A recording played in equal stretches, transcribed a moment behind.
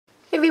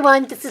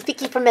everyone, this is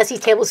Vicki from Messy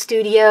Table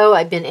Studio.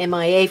 I've been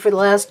MIA for the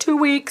last 2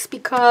 weeks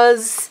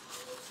because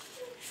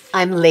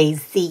I'm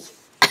lazy.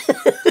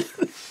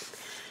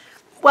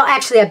 Well,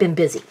 actually I've been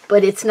busy,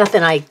 but it's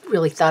nothing I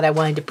really thought I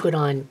wanted to put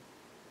on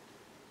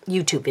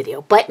YouTube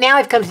video. But now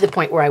I've come to the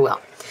point where I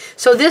will.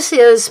 So this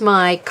is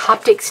my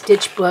Coptic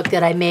stitch book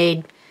that I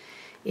made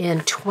in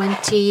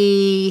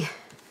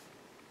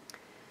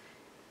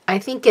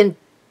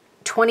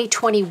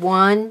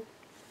 2021.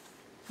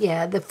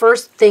 Yeah, the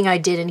first thing I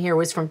did in here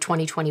was from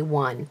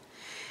 2021.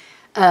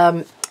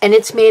 And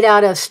it's made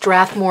out of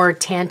Strathmore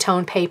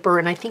Tantone paper.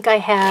 And I think I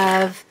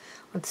have,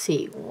 let's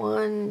see,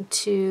 1,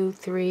 2,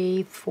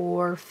 3,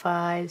 4,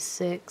 5,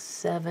 6,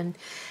 7,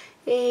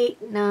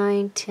 8,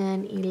 9,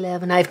 10,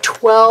 11. I have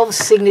 12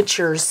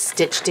 signatures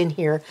stitched in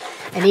here.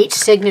 And each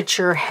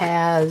signature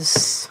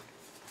has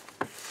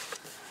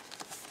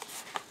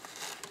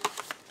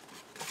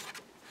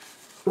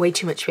way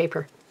too much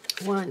paper.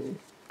 1,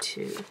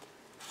 2,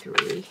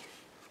 3,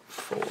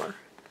 4.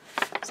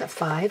 Is that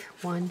 5?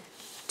 1,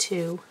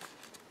 2,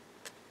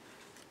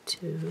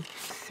 2,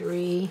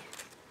 3,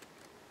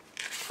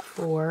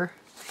 4.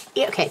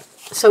 Yeah, okay,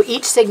 so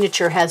each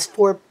signature has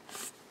 4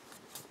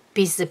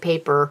 pieces of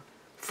paper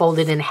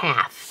folded in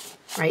half,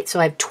 right?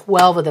 So I have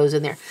 12 of those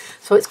in there.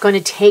 So it's going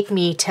to take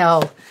me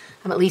till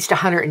I'm at least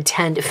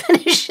 110 to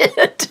finish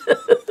it.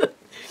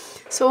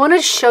 So I want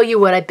to show you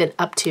what I've been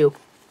up to.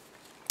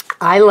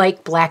 I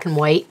like black and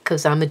white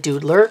because I'm a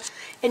doodler.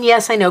 And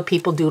yes, I know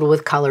people doodle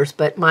with colors,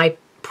 but my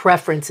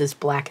preference is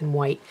black and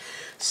white.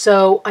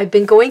 So I've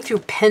been going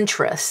through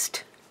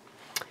Pinterest,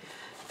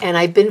 and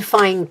I've been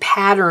finding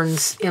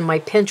patterns in my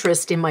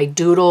Pinterest, in my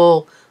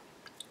doodle,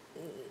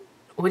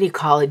 what do you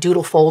call it,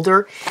 doodle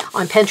folder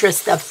on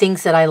Pinterest of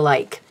things that I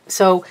like.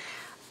 So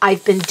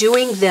I've been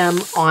doing them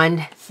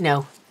on,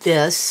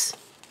 this,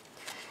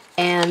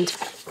 and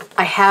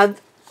I have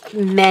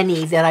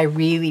many that I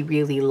really,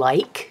 really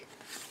like.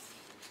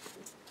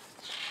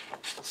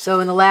 So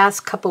in the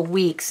last couple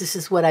weeks, this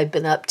is what I've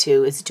been up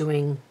to, is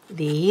doing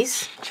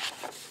these.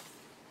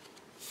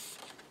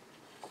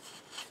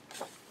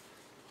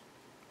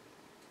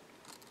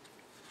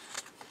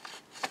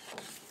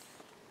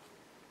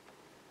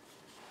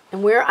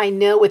 And where I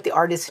know what the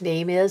artist's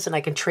name is, and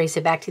I can trace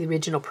it back to the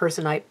original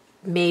person, I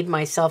made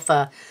myself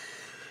a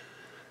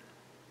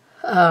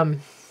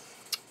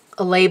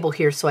label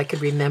here so I could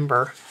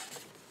remember.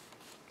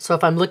 So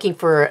if I'm looking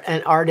for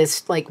an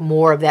artist, like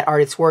more of that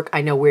artist's work,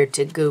 I know where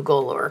to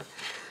Google or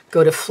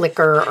go to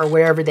Flickr or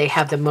wherever they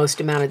have the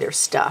most amount of their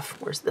stuff.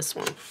 Where's this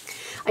one?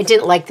 I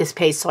didn't like this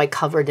page, so I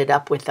covered it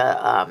up with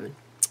a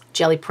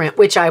jelly print,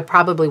 which I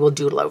probably will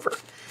doodle over.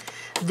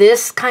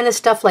 This kind of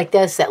stuff like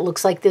this, that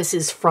looks like this,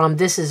 is from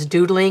This Is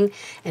Doodling,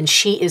 and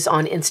she is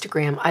on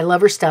Instagram. I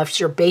love her stuff.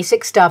 Her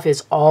basic stuff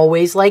is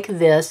always like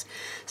this.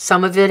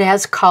 Some of it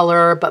has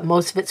color, but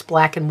most of it's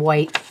black and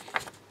white.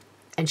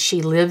 And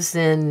she lives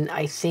in,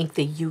 I think,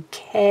 the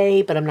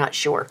UK, but I'm not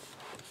sure.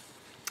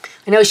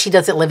 I know she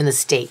doesn't live in the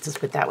States, let's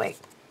put it that way.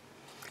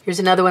 Here's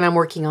another one I'm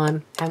working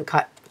on. I haven't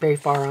got very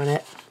far on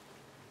it.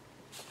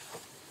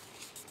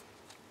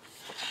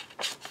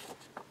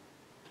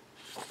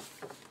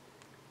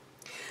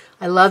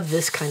 I love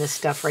this kind of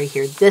stuff right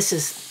here. This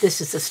is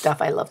the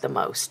stuff I love the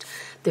most.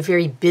 The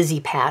very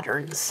busy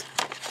patterns.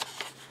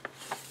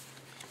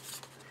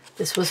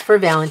 This was for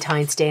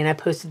Valentine's Day, and I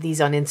posted these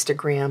on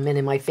Instagram and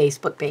in my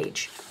Facebook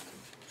page.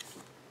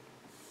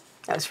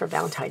 That was for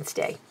Valentine's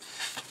Day.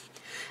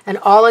 And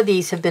all of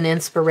these have been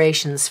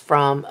inspirations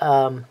from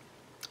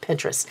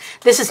Pinterest.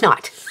 This is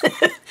not.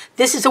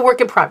 This is a work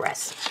in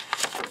progress.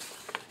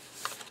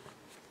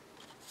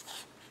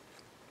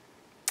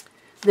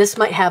 This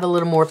might have a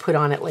little more put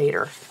on it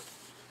later.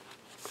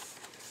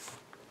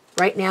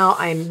 Right now,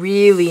 I'm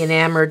really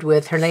enamored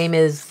with, her name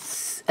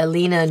is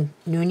Elena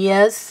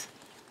Nunez.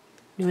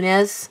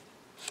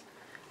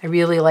 I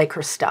really like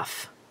her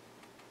stuff.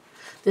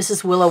 This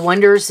is Willow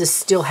Wonders. This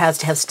still has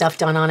to have stuff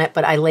done on it,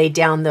 but I laid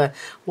down the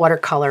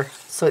watercolor,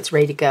 so it's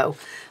ready to go.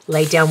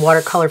 Laid down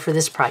watercolor for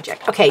this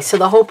project. Okay, so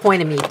the whole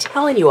point of me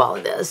telling you all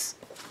of this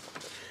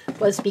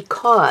was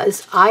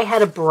because I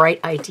had a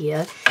bright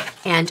idea,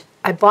 and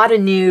I bought a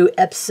new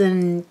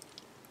Epson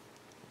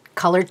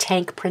color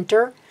tank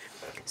printer.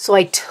 So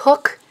I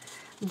took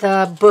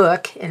the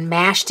book and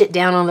mashed it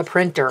down on the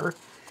printer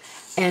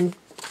and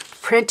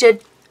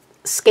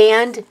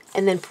scanned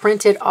and then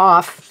printed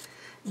off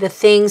the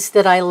things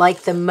that I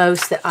like the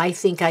most, that I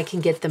think I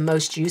can get the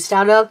most use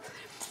out of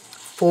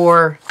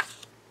for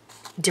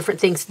different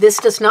things. This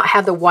does not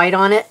have the white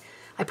on it.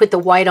 I put the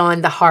white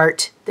on the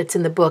heart that's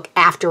in the book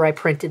after I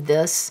printed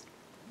this.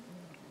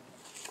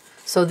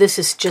 So this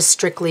is just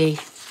strictly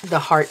the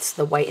hearts,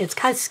 the white. It's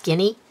kind of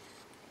skinny,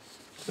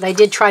 but I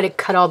did try to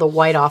cut all the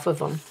white off of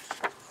them.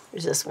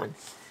 There's this one.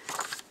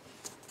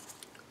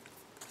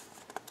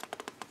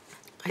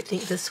 I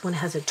think this one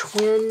has a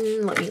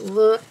twin. Let me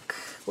look.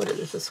 What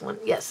is this one?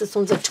 Yes, this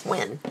one's a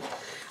twin.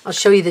 I'll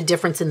show you the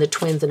difference in the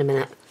twins in a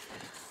minute.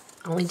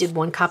 I only did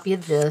one copy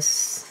of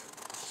this.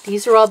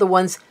 These are all the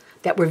ones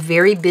that were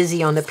very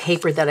busy on the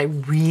paper that I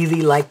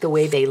really like the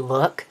way they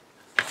look.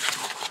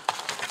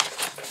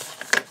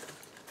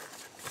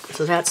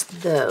 So that's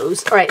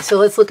those. All right, so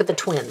let's look at the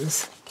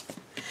twins.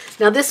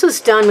 Now this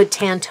was done with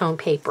Tantone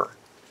paper.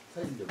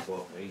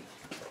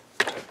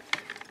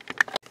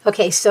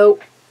 Okay, so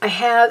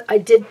I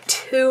did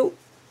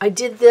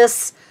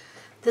this.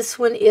 This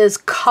one is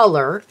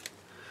color,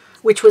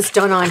 which was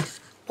done on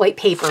white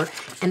paper,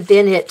 and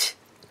then it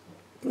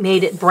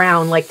made it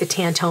brown like the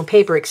Tantone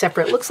paper, except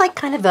for it looks like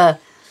kind of a,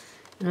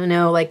 I don't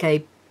know, like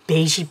a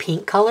beigey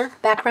pink color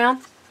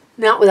background.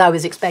 Not what I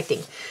was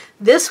expecting.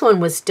 This one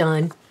was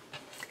done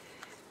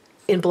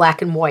in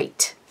black and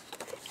white,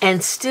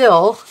 and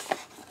still,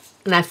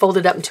 and I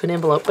folded up into an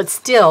envelope, but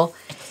still,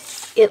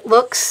 it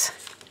looks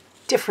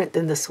different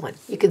than this one.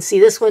 You can see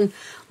this one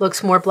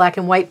looks more black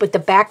and white, but the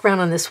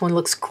background on this one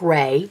looks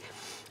gray,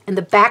 and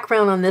the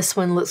background on this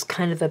one looks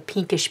kind of a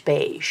pinkish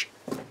beige.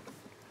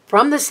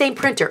 From the same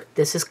printer.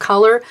 This is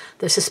color.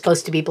 This is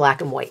supposed to be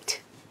black and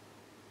white.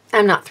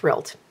 I'm not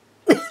thrilled.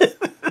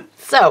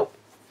 So,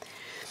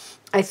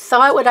 I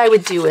thought what I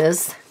would do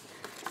is,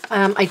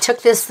 I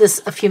took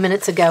this a few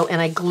minutes ago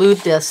and I glued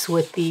this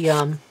with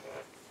the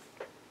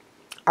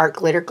art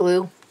glitter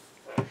glue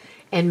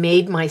and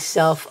made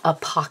myself a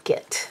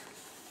pocket.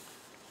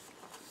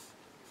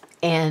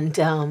 And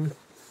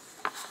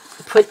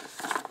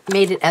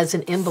made it as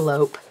an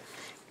envelope.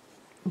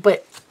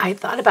 But I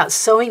thought about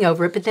sewing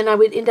over it, but then I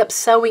would end up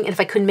sewing, and if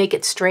I couldn't make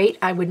it straight,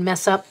 I would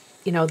mess up,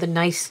 you know, the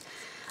nice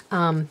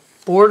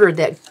border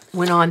that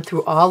went on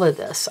through all of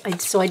this.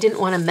 So I didn't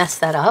want to mess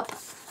that up.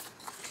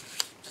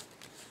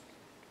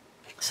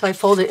 So I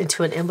folded it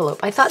into an envelope.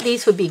 I thought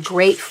these would be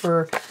great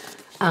for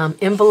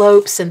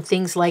envelopes and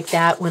things like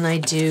that when I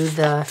do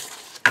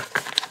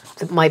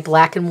my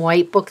black and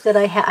white book that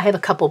I have. I have a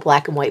couple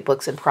black and white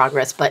books in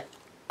progress, but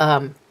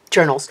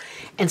journals.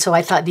 And so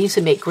I thought these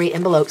would make great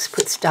envelopes,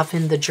 put stuff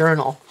in the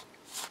journal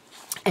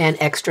and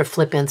extra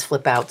flip-ins,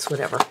 flip-outs,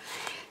 whatever.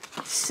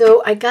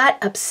 So I got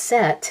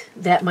upset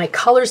that my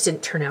colors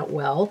didn't turn out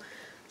well.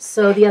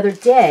 So the other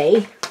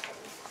day,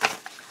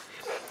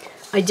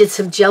 I did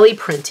some jelly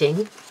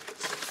printing.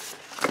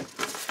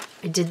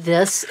 I did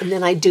this, and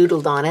then I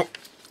doodled on it.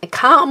 It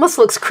kind of almost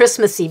looks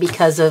Christmassy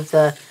because of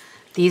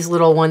these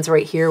little ones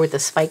right here with the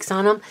spikes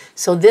on them.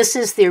 So this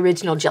is the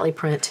original jelly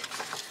print.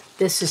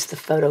 This is the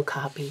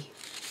photocopy.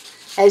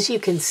 As you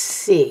can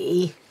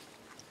see,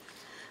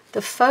 the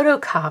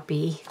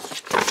photocopy,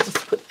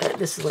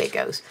 this is the way it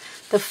goes.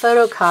 The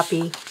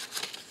photocopy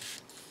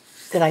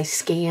that I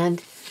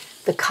scanned,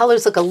 the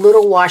colors look a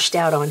little washed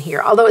out on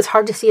here. Although it's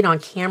hard to see it on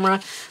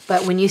camera,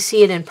 but when you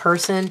see it in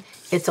person,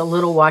 it's a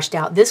little washed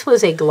out. This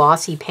was a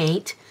glossy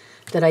paint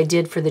that I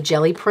did for the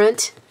jelly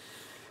print.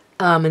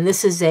 And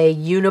this is a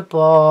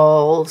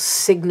Uniball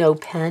Signo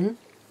pen.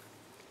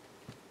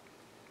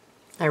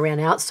 I ran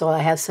out, so I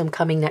have some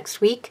coming next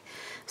week.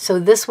 So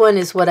this one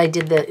is what I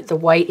did the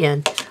white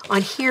in.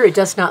 On here, it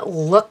does not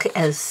look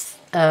as,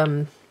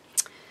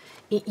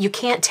 you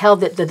can't tell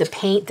that the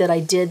paint that I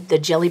did the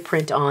jelly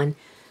print on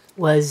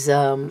was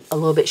a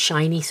little bit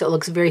shiny, so it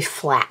looks very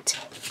flat.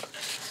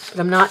 But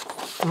I'm not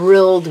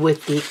thrilled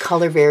with the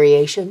color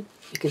variation.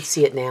 You can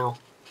see it now.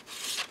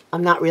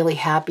 I'm not really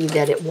happy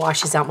that it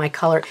washes out my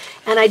color.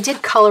 And I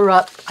did color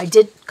up, I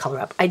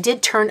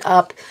did turn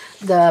up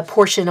the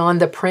portion on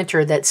the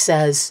printer that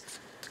says,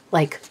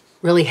 like,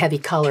 really heavy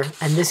color.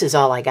 And this is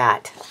all I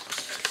got.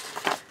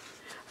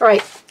 All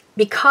right,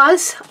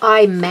 because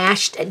I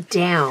mashed it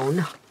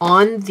down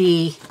on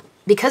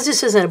because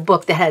this isn't a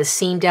book that has a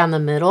seam down the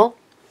middle,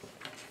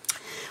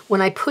 when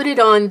I put it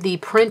on the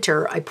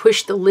printer, I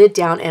pushed the lid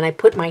down and I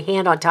put my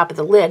hand on top of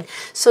the lid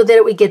so that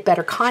it would get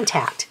better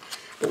contact.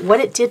 But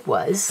what it did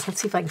was, let's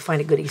see if I can find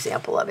a good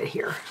example of it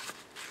here.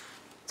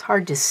 It's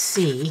hard to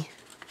see.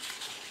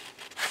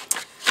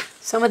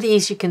 Some of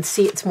these you can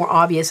see it's more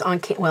obvious on,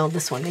 well,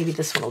 this one, maybe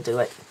this one will do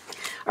it.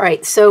 All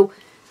right, so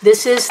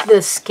this is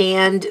the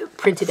scanned,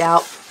 printed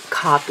out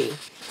copy.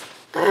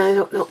 I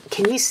don't know,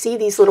 can you see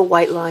these little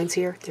white lines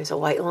here? There's a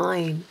white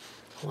line,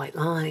 a white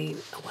line,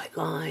 a white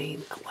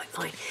line, a white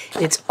line.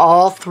 And it's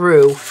all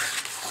through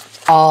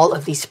all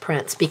of these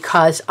prints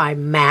because I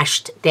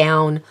mashed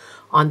down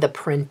on the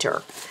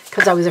printer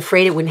because I was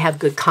afraid it wouldn't have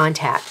good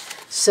contact.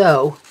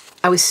 So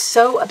I was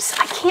so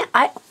upset.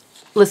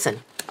 Listen,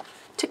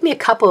 it took me a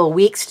couple of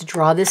weeks to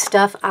draw this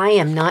stuff. I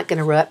am not going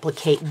to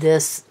replicate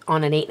this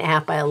on an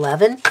 8.5 by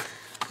 11.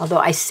 Although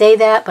I say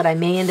that, but I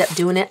may end up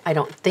doing it. I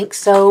don't think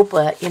so,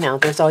 but you know,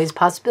 there's always a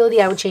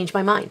possibility I would change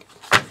my mind.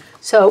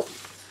 So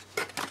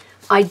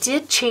I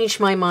did change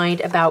my mind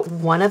about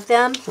one of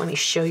them. Let me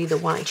show you the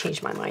one I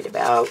changed my mind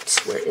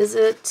about. Where is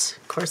it?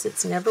 Of course,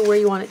 it's never where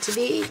you want it to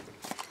be.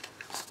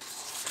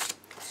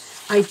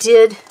 I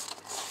did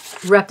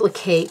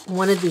replicate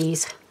one of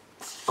these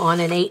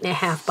on an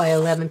 8.5 by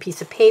 11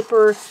 piece of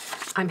paper.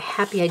 I'm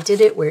happy I did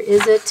it. Where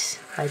is it?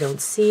 I don't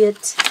see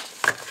it.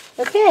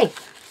 Okay,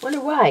 wonder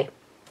why.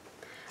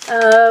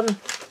 I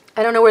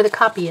don't know where the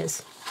copy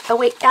is. Oh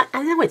wait,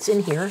 I know it's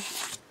in here.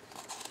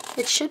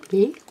 It should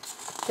be.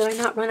 Did I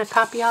not run a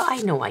copy out?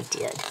 I know I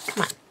did.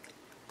 Come on.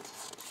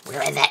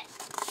 Where is it?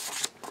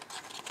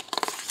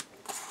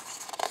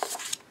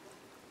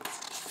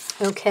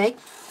 Okay.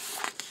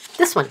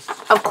 This one,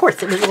 of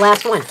course, it was the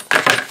last one.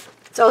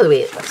 It's all the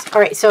way it was.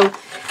 All right, so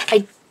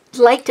I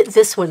liked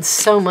this one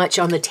so much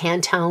on the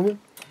Tantone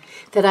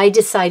that I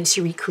decided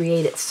to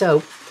recreate it.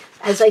 So,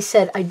 as I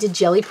said, I did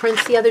jelly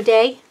prints the other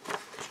day,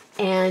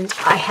 and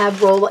I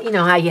have you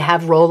know how you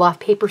have roll-off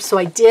paper, so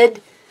I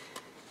did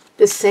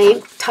the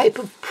same type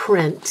of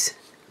print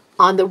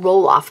on the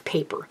roll-off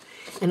paper,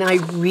 and I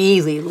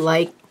really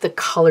like the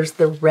colors,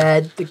 the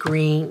red, the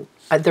green,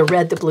 the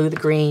red, the blue, the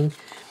green.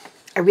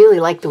 I really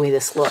like the way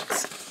this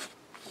looks.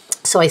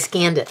 So I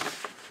scanned it,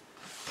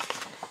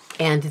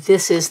 and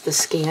this is the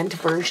scanned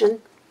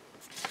version.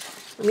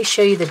 Let me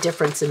show you the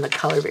difference in the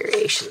color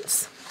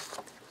variations.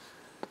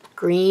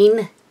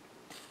 Green,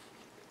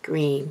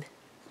 green,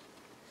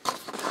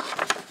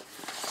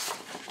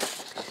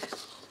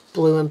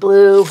 blue and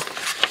blue,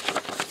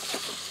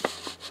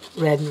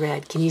 red and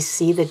red. Can you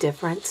see the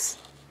difference?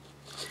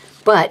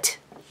 But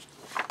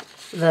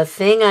the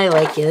thing I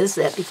like is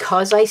that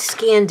because I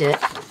scanned it,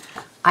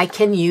 I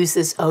can use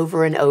this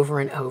over and over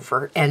and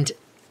over, and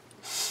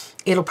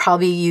it'll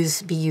probably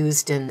be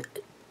used in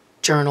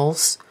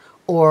journals,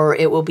 or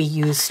it will be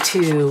used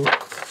to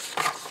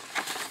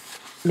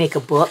make a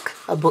book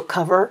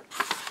cover,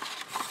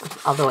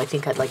 although I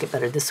think I'd like it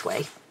better this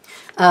way.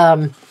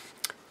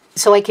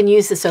 So I can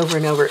use this over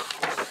and over.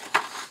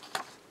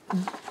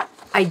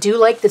 I do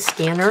like the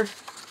scanner,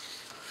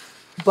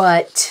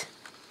 but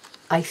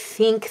I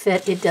think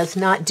that it does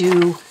not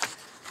do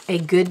a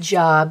good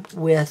job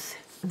with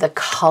the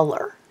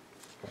color.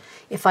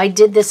 If I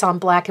did this on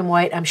black and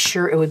white, I'm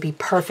sure it would be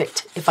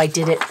perfect. If I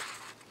did it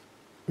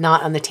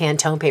not on the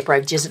Tantone paper,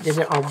 I just did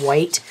it on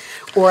white,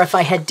 or if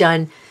I had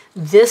done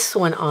this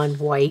one on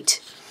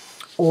white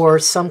or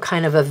some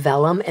kind of a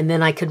vellum, and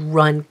then I could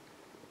run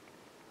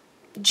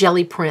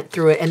jelly print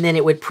through it, and then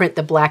it would print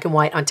the black and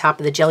white on top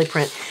of the jelly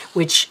print,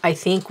 which I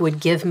think would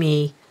give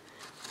me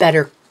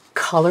better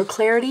color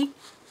clarity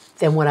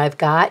than what I've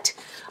got.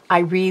 I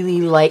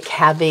really like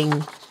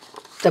having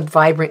the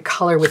vibrant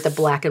color with the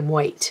black and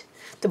white.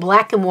 The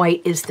black and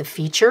white is the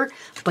feature,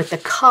 but the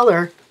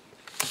color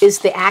is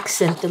the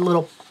accent, the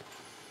little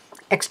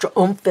extra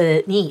oomph that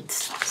it needs.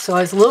 So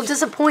I was a little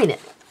disappointed.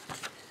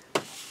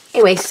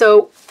 Anyway,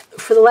 so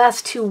for the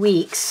last 2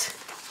 weeks,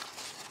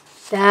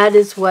 that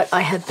is what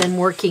I have been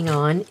working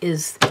on,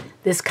 is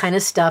this kind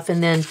of stuff,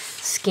 and then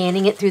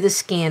scanning it through the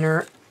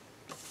scanner,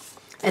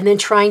 and then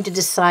trying to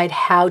decide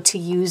how to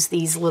use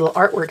these little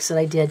artworks that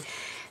I did.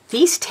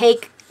 These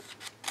take,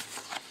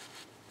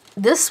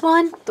 this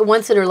one, the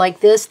ones that are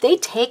like this, they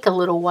take a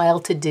little while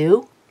to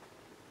do.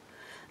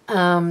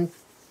 I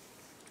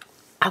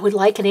would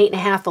like an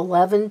 8.5,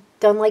 11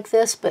 done like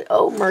this, but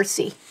oh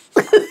mercy.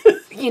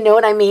 You know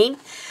what I mean?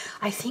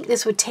 I think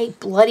this would take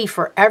bloody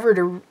forever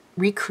to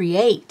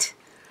recreate.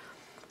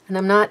 And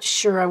I'm not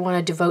sure I want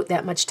to devote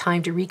that much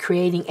time to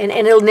recreating. And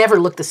it'll never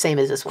look the same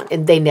as this one.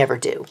 And they never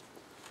do.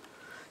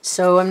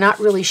 So I'm not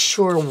really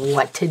sure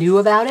what to do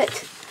about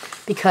it.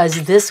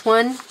 Because this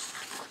one,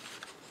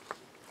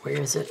 where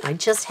is it? I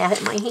just had it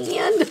in my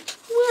hand.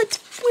 What?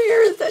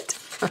 Where is it?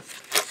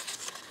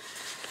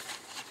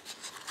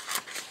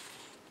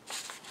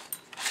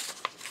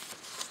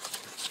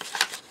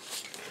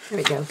 There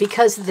we go.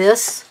 Because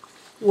this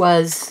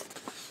was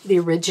the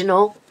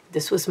original,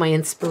 this was my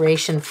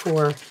inspiration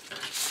for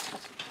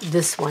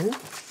this one.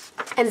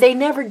 And they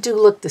never do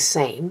look the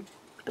same.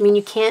 I mean,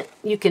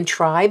 you can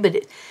try,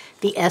 but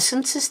the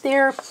essence is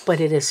there,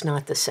 but it is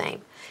not the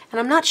same. And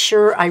I'm not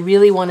sure I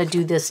really want to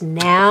do this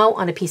now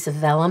on a piece of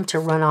vellum to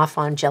run off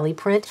on jelly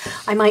print.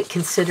 I might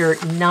consider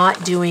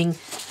not doing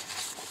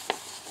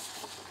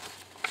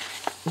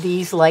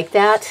these like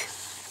that.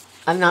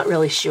 I'm not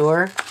really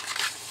sure.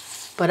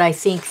 But I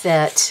think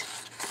that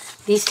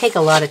these take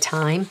a lot of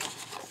time.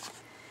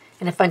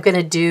 And if I'm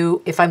going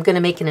to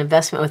make an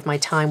investment with my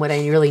time, what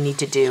I really need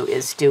to do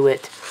is do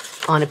it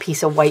on a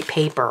piece of white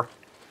paper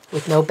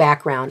with no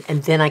background,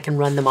 and then I can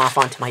run them off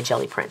onto my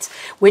jelly prints,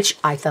 which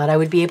I thought I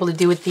would be able to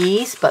do with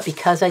these, but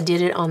because I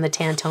did it on the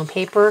Tantone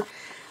paper,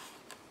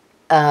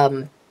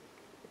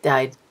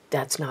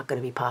 that's not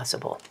going to be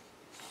possible.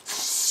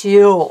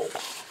 So,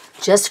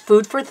 just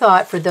food for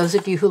thought for those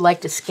of you who like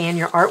to scan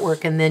your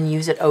artwork and then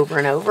use it over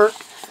and over.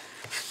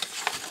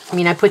 I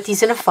mean, I put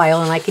these in a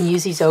file, and I can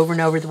use these over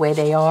and over the way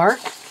they are,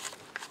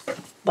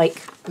 like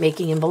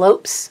making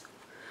envelopes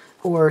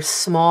or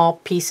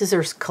small pieces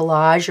or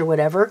collage or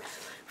whatever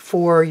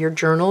for your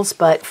journals,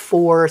 but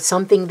for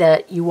something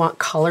that you want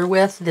color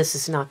with, this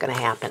is not going to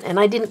happen. And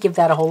I didn't give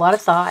that a whole lot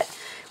of thought.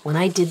 When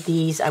I did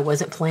these, I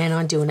wasn't planning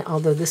on doing it,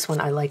 although this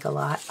one I like a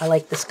lot. I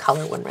like this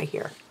color one right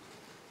here.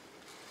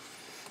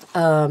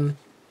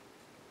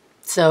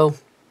 So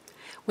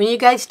when you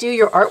guys do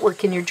your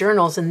artwork in your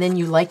journals and then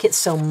you like it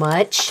so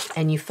much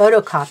and you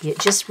photocopy it,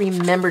 just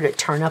remember to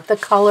turn up the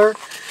color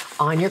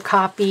on your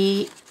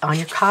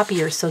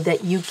copier so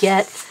that you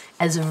get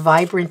as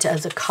vibrant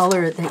as a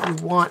color that you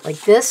want. Like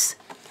this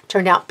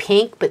turned out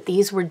pink, but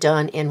these were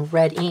done in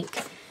red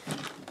ink.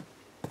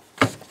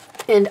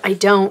 And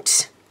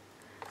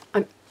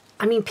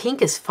I mean,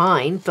 pink is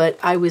fine, but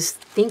I was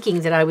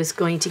thinking that I was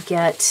going to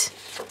get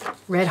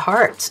red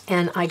hearts,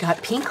 and I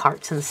got pink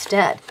hearts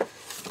instead.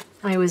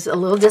 I was a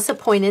little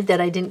disappointed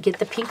that I didn't get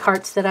the pink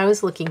hearts that I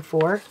was looking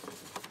for.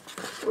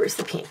 Where's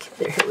the pink?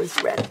 There, it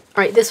was red. All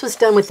right, this was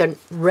done with a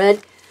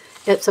red.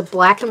 It's a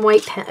black and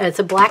white pen. It's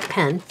a black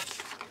pen.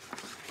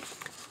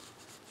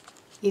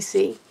 You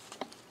see?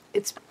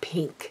 It's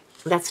pink.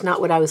 That's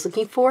not what I was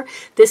looking for.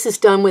 This is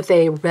done with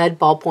a red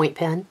ballpoint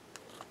pen.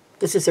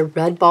 This is a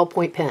red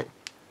ballpoint pen.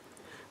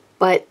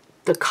 But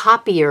the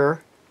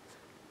copier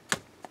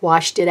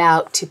washed it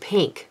out to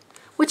pink,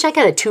 which I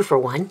got a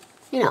 2-for-1,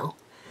 you know.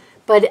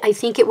 But I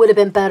think it would have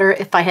been better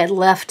if I had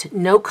left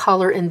no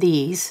color in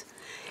these,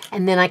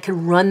 and then I could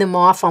run them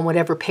off on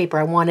whatever paper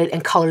I wanted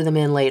and color them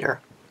in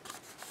later.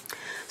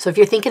 So if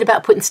you're thinking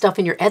about putting stuff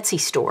in your Etsy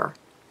store,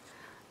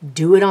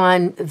 do it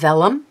on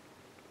vellum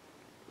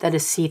that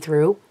is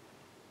see-through,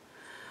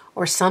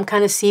 or some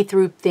kind of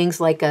see-through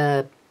things like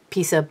a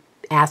piece of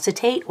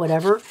acetate,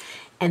 whatever,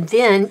 and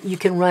then you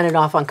can run it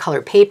off on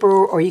colored paper,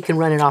 or you can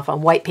run it off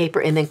on white paper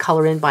and then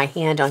color in by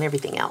hand on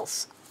everything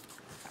else.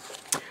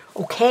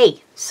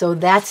 Okay, so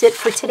that's it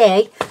for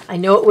today. I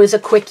know it was a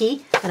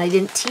quickie, and I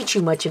didn't teach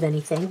you much of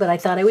anything, but I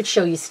thought I would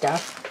show you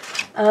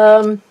stuff.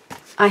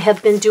 I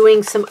have been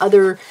doing some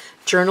other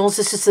journals.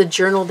 This is a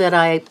journal that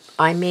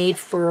I made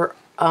for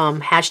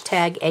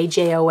hashtag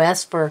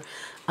AJOS for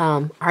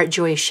Art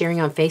Joy is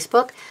Sharing on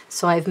Facebook.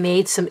 So I've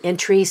made some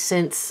entries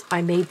since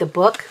I made the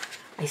book.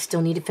 I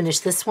still need to finish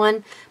this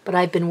one, but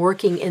I've been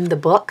working in the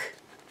book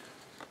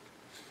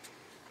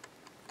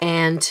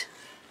and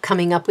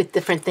coming up with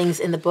different things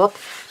in the book.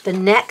 The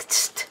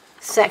next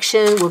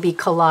section will be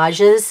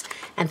collages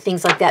and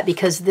things like that,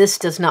 because this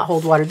does not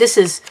hold water. This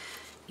is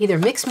either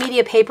mixed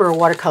media paper or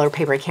watercolor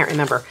paper. I can't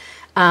remember.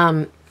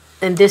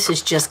 And this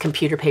is just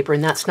computer paper,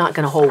 and that's not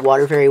going to hold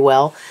water very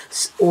well,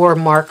 or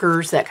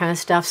markers, that kind of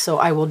stuff. So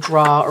I will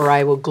draw or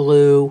I will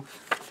glue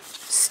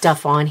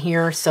stuff on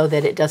here so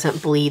that it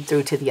doesn't bleed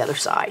through to the other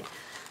side.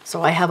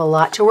 So I have a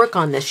lot to work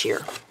on this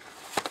year.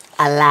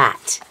 A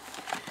lot.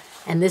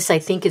 And this, I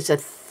think, is a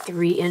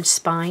 3-inch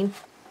spine.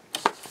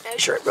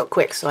 Measure it real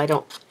quick so I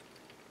don't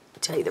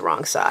tell you the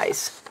wrong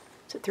size.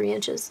 Is it 3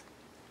 inches?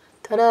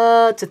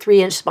 Ta-da! It's a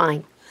 3-inch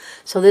spine.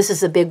 So this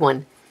is a big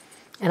one.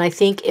 And I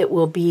think it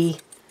will be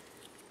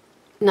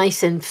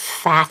nice and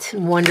fat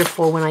and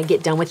wonderful when I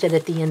get done with it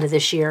at the end of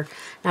this year.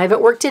 Now, I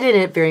haven't worked in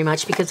it very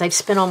much because I've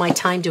spent all my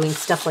time doing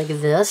stuff like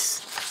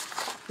this,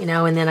 you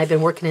know, and then I've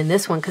been working in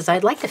this one because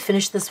I'd like to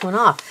finish this one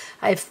off.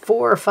 I have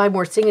 4 or 5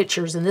 more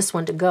signatures in this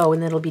one to go,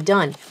 and then it'll be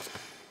done.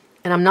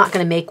 And I'm not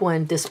going to make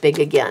one this big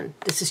again.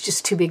 This is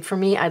just too big for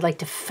me. I'd like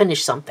to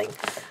finish something.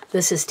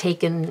 This has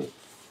taken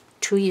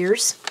 2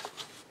 years,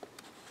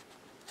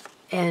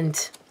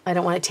 and I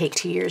don't want to take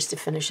 2 years to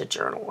finish a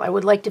journal. I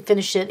would like to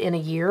finish it in a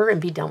year and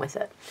be done with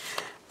it.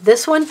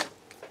 This one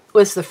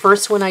was the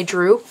first one I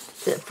drew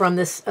from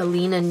this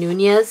Elena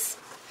Nunez.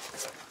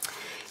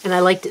 And I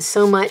liked it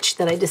so much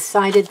that I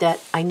decided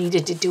that I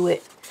needed to do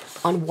it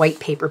on white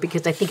paper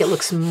because I think it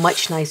looks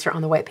much nicer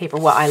on the white paper.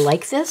 Well, I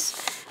like this,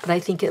 but I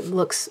think it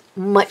looks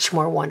much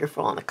more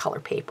wonderful on the color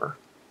paper.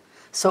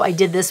 So I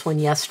did this one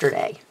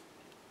yesterday.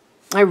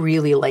 I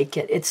really like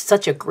it. It's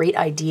such a great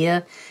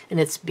idea, and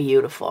it's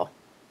beautiful.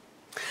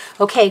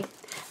 Okay,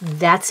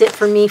 that's it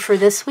for me for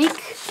this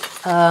week.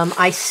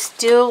 I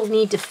still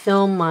need to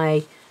film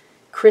my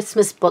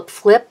Christmas book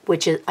flip,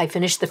 which is, I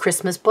finished the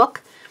Christmas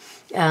book,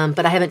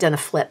 but I haven't done a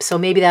flip, so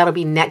maybe that'll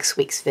be next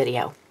week's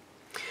video.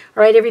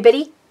 All right,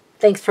 everybody,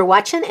 thanks for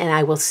watching, and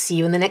I will see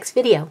you in the next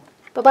video.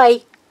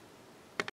 Bye-bye.